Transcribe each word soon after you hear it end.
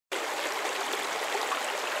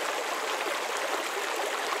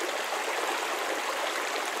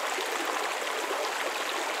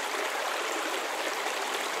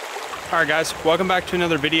Alright guys, welcome back to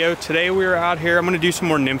another video. Today we are out here. I'm going to do some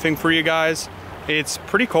more nymphing for you guys. It's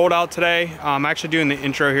pretty cold out today. I'm actually doing the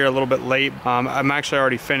intro here a little bit late. I'm actually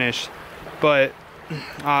already finished, but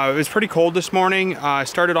it was pretty cold this morning. I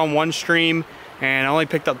started on one stream and I only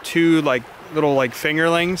picked up two little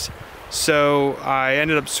fingerlings. So I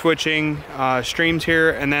ended up switching streams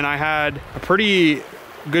here, and then I had a pretty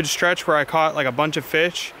good stretch where I caught a bunch of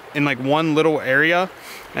fish in one little area,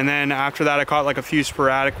 and then after that I caught a few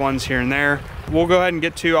sporadic ones here and there. We'll go ahead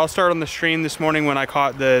and I'll start on the stream this morning when I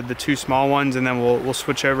caught the two small ones, and then we'll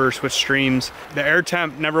switch streams. The air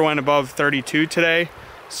temp never went above 32 today,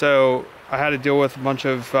 so I had to deal with a bunch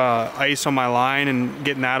of ice on my line and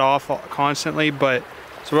getting that off constantly. But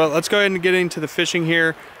so let's go ahead and get into the fishing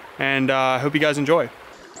here, and I hope you guys enjoy.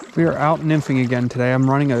 We are out nymphing again today. I'm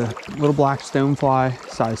running a little black stonefly,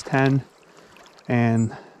 size 10,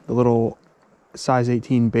 and the little size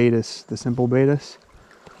 18 Baetis, the simple Baetis.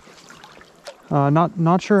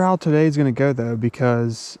 Not sure how today's gonna go though,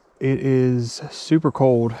 because it is super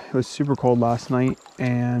cold. It was super cold last night,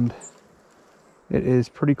 and it is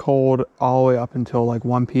pretty cold all the way up until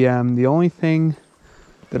 1 p.m. The only thing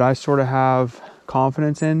that I sort of have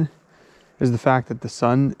confidence in is the fact that the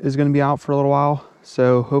sun is going to be out for a little while.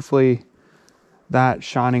 So hopefully that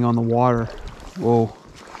shining on the water will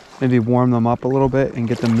maybe warm them up a little bit and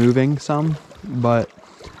get them moving some. But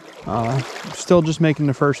still just making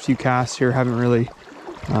the first few casts here. Haven't really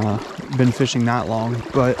been fishing that long,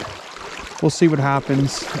 but we'll see what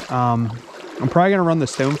happens. I'm probably going to run the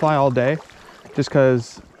stonefly all day, just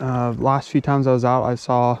because last few times I was out I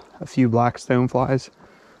saw a few black stoneflies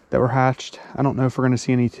that were hatched. I don't know if we're going to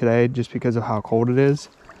see any today just because of how cold it is,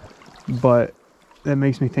 but that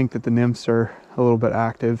makes me think that the nymphs are a little bit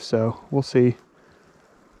active, so we'll see.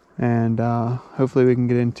 And hopefully we can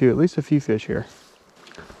get into at least a few fish here.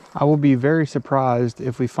 I will be very surprised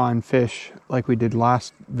if we find fish like we did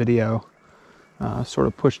last video, sort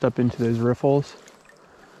of pushed up into those riffles,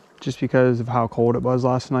 just because of how cold it was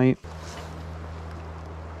last night.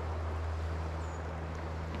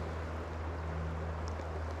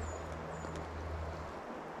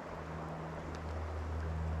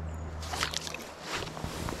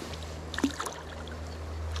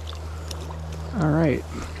 All right.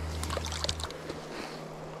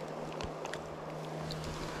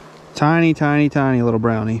 Tiny, tiny, tiny little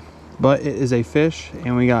brownie. But it is a fish,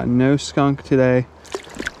 and we got no skunk today,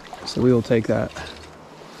 so we will take that.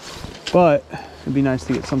 But it'd be nice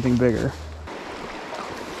to get something bigger.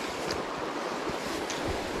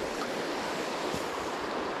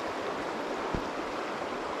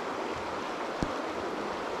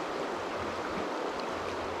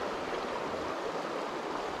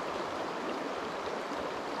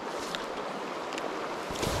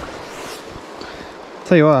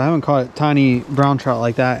 Tell you what, I haven't caught a tiny brown trout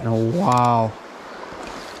like that in a while.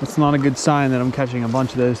 That's not a good sign that I'm catching a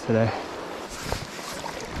bunch of those today.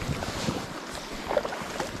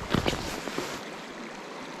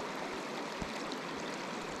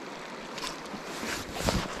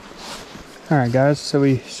 Alright guys, so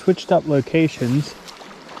we switched up locations,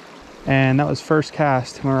 and that was first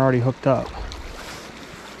cast and we're already hooked up.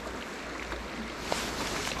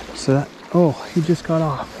 So that, oh, he just got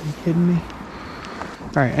off. Are you kidding me?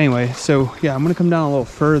 All right, anyway, so yeah, I'm gonna come down a little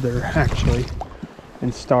further actually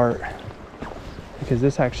and start, because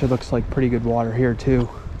this actually looks like pretty good water here too.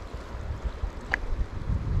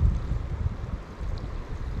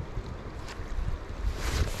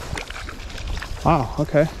 Wow,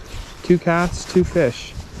 okay. 2 casts, 2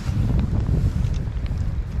 fish.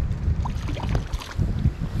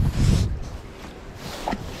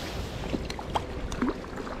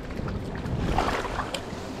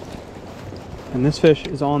 And this fish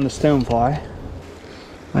is on the stonefly.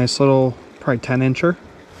 Nice little, probably 10-incher.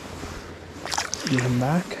 Get him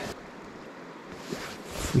back.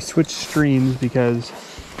 We switched streams because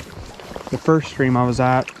the first stream I was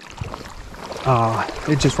at,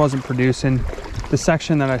 it just wasn't producing. The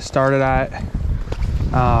section that I started at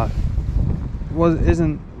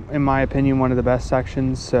isn't, in my opinion, one of the best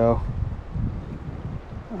sections. So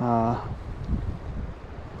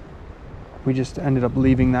we just ended up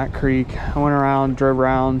leaving that creek. I went around, drove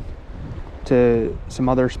around to some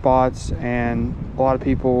other spots, and a lot of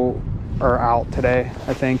people are out today,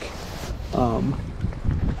 I think. And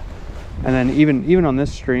then even on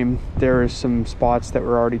this stream, there were some spots that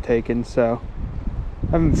were already taken. So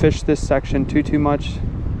I haven't fished this section too much,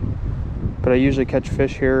 but I usually catch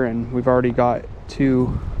fish here, and we've already got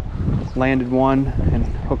 2 landed, 1 and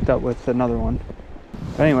hooked up with another one.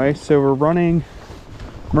 But anyway, so we're running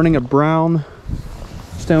a brown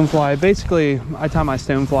stonefly. Basically, I tie my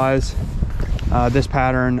stoneflies This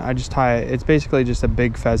pattern, I just tie it, it's basically just a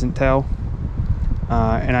big pheasant tail.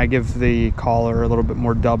 And I give the collar a little bit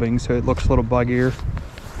more dubbing so it looks a little buggier.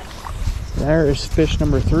 There is fish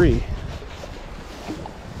number 3.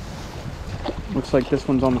 Looks like this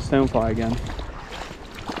one's on the stonefly again.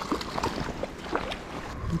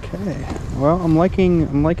 Okay, well, I'm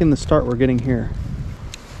liking the start we're getting here.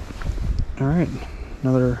 All right,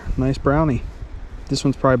 another nice brownie. This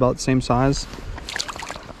one's probably about the same size,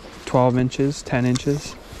 12 inches, 10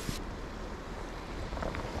 inches.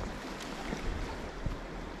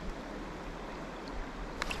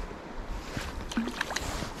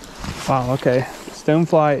 Wow, okay,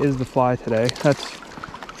 stonefly is the fly today. That's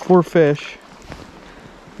 4 fish.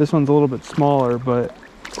 This one's a little bit smaller, but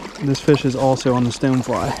this fish is also on the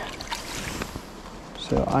stonefly.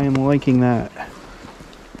 So I am liking that.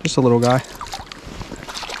 Just a little guy.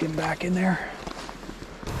 Getting back in there.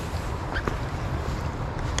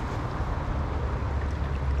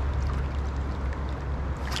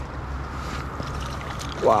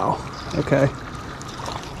 Wow, okay.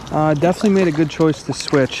 Definitely made a good choice to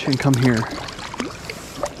switch and come here.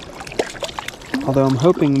 Although I'm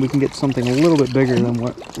hoping we can get something a little bit bigger than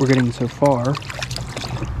what we're getting so far.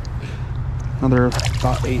 Another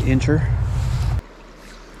about 8-incher.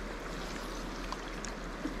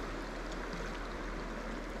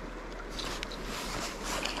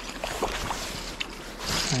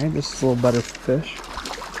 Alright, this is a little better fish.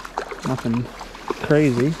 Nothing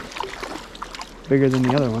crazy. Bigger than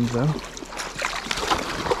the other ones though.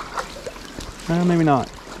 Maybe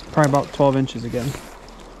not. Probably about 12 inches again.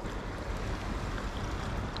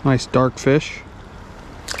 Nice dark fish.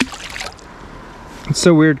 It's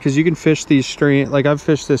so weird because you can fish these stream, like I've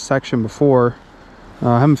fished this section before.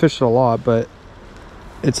 I haven't fished it a lot, but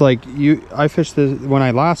it's like I fished this when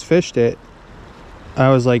I last fished it. I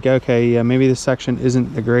was like, okay, yeah, maybe this section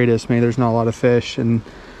isn't the greatest. Maybe there's not a lot of fish, and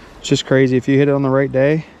it's just crazy. If you hit it on the right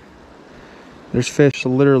day, there's fish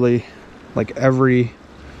literally like every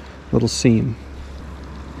little seam.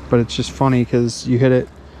 But it's just funny because you hit it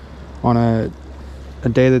on a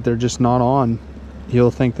day that they're just not on,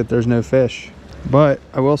 you'll think that there's no fish. But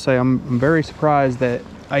I will say I'm very surprised that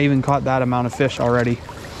I even caught that amount of fish already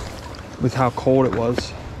with how cold it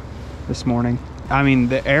was this morning. I mean,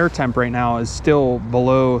 the air temp right now is still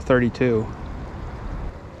below 32.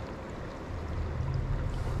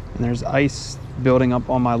 And there's ice building up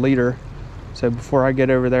on my leader. So before I get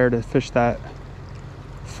over there to fish that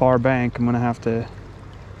far bank, I'm gonna have to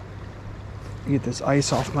get this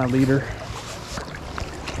ice off my leader.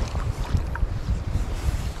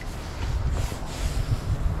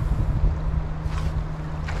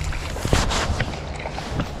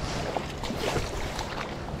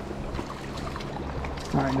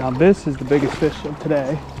 Alright, now this is the biggest fish of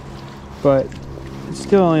today, but it's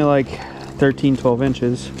still only like 13-12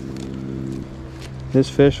 inches. This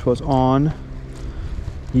fish was on,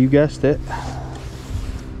 you guessed it,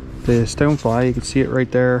 the stonefly. You can see it right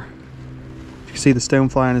there. You can see the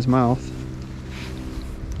stonefly in his mouth.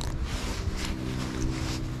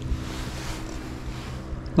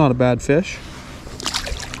 Not a bad fish.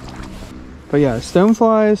 But yeah,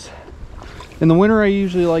 stoneflies, in the winter I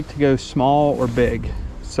usually like to go small or big.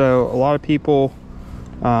 So a lot of people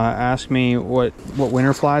ask me what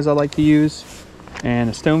winter flies I like to use, and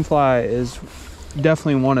a stonefly is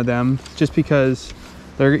definitely one of them, just because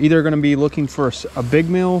they're either going to be looking for a big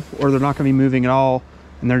meal, or they're not going to be moving at all,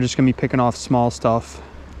 and they're just going to be picking off small stuff.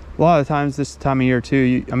 A lot of times this time of year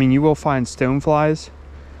too, I mean, you will find stoneflies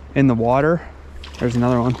in the water. There's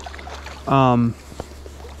another one.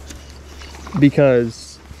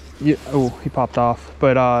 Because oh, he popped off.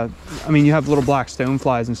 But I mean, you have little black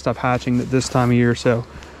stoneflies and stuff hatching at this time of year, so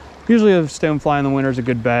usually a stonefly in the winter is a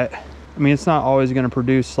good bet. I mean, it's not always going to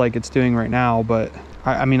produce like it's doing right now, but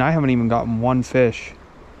I mean, I haven't even gotten one fish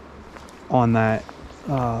on that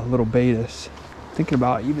little Baetis. Thinking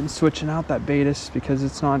about even switching out that Baetis because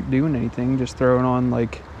it's not doing anything, just throwing on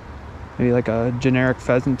like maybe like a generic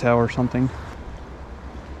pheasant tail or something.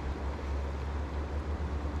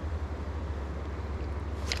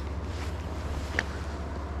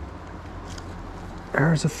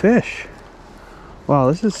 There's a fish.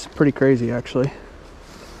 Wow, this is pretty crazy actually,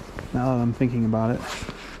 now that I'm thinking about it.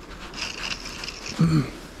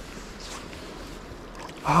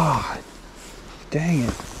 Ah, oh, dang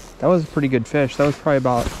it. That was a pretty good fish. That was probably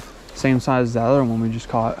about the same size as the other one we just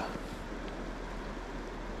caught.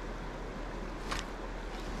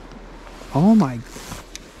 Oh my,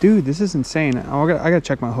 dude, this is insane. I gotta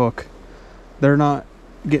check my hook. They're not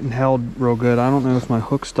getting held real good. I don't know if my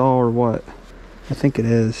hook's dull or what. I think it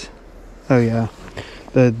is. Oh yeah,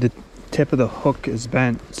 the tip of the hook is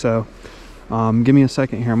bent, so Give me a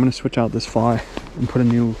second here. I'm gonna switch out this fly and put a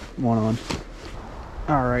new one on.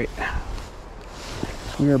 All right,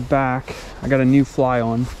 we are back. I got a new fly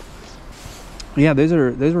on. Yeah,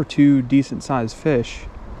 those were two decent sized fish.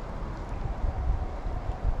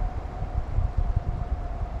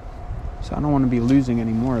 So I don't want to be losing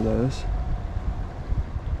any more of those.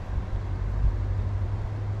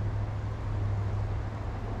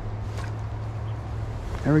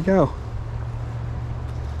 There we go.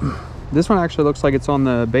 This one actually looks like it's on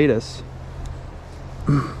the betas.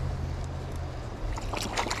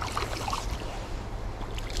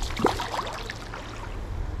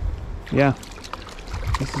 Yeah,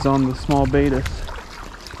 this is on the small betas.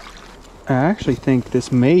 I actually think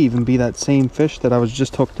this may even be that same fish that I was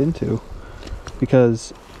just hooked into,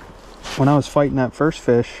 because when I was fighting that first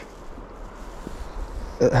fish,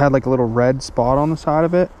 it had like a little red spot on the side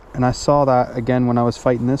of it, and I saw that again when I was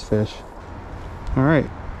fighting this fish. All right,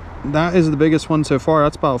 that is the biggest one so far.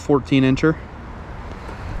 That's about a 14 incher.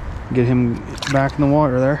 Get him back in the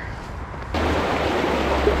water there.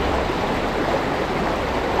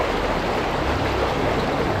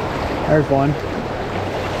 There's one.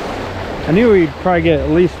 I knew we'd probably get at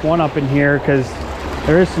least one up in here because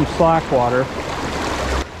there is some slack water.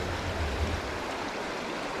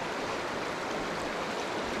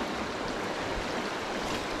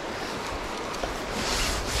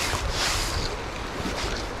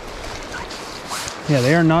 Yeah,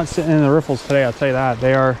 they are not sitting in the riffles today, I'll tell you that.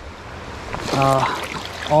 They are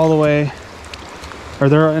all the way, or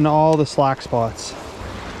they're in all the slack spots.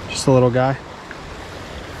 Just a little guy.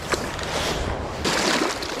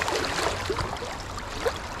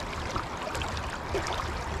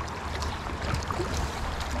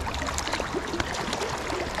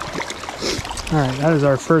 All right, that is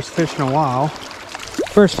our first fish in a while.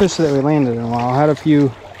 First fish that we landed in a while. Had a few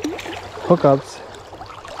hookups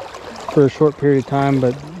for a short period of time,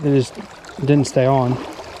 but it just didn't stay on.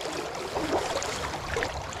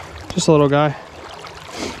 Just a little guy.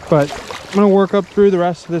 But I'm gonna work up through the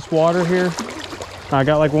rest of this water here. I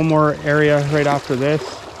got like one more area right after this,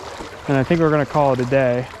 and I think we're gonna call it a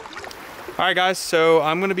day. All right guys, so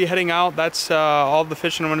I'm gonna be heading out. That's all the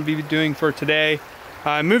fishing I'm gonna be doing for today.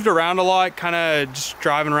 I moved around a lot, kind of just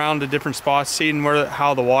driving around to different spots, seeing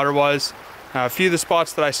how the water was. A few of the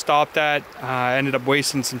spots that I stopped at, I ended up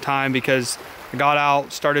wasting some time because I got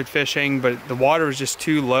out, started fishing, but the water was just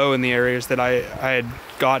too low in the areas that I had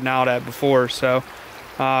gotten out at before. So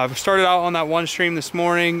I started out on that one stream this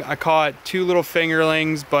morning. I caught 2 little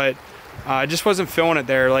fingerlings, but I just wasn't feeling it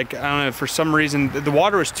there. Like, I don't know, for some reason, the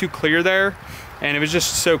water was too clear there, and it was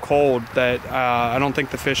just so cold that I don't think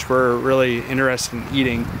the fish were really interested in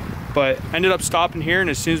eating. But I ended up stopping here, and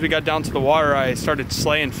as soon as we got down to the water, I started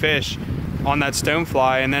slaying fish on that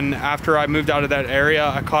stonefly. And then after I moved out of that area,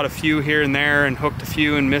 I caught a few here and there and hooked a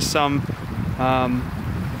few and missed some.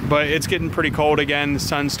 But it's getting pretty cold again. The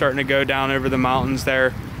sun's starting to go down over the mountains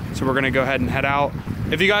there, so we're gonna go ahead and head out.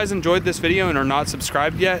 If you guys enjoyed this video and are not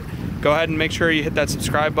subscribed yet, go ahead and make sure you hit that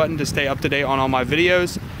subscribe button to stay up to date on all my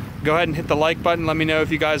videos. Go ahead and hit the like button. Let me know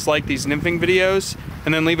if you guys like these nymphing videos,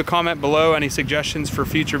 and then leave a comment below any suggestions for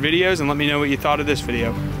future videos, and let me know what you thought of this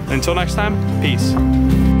video. Until next time, peace.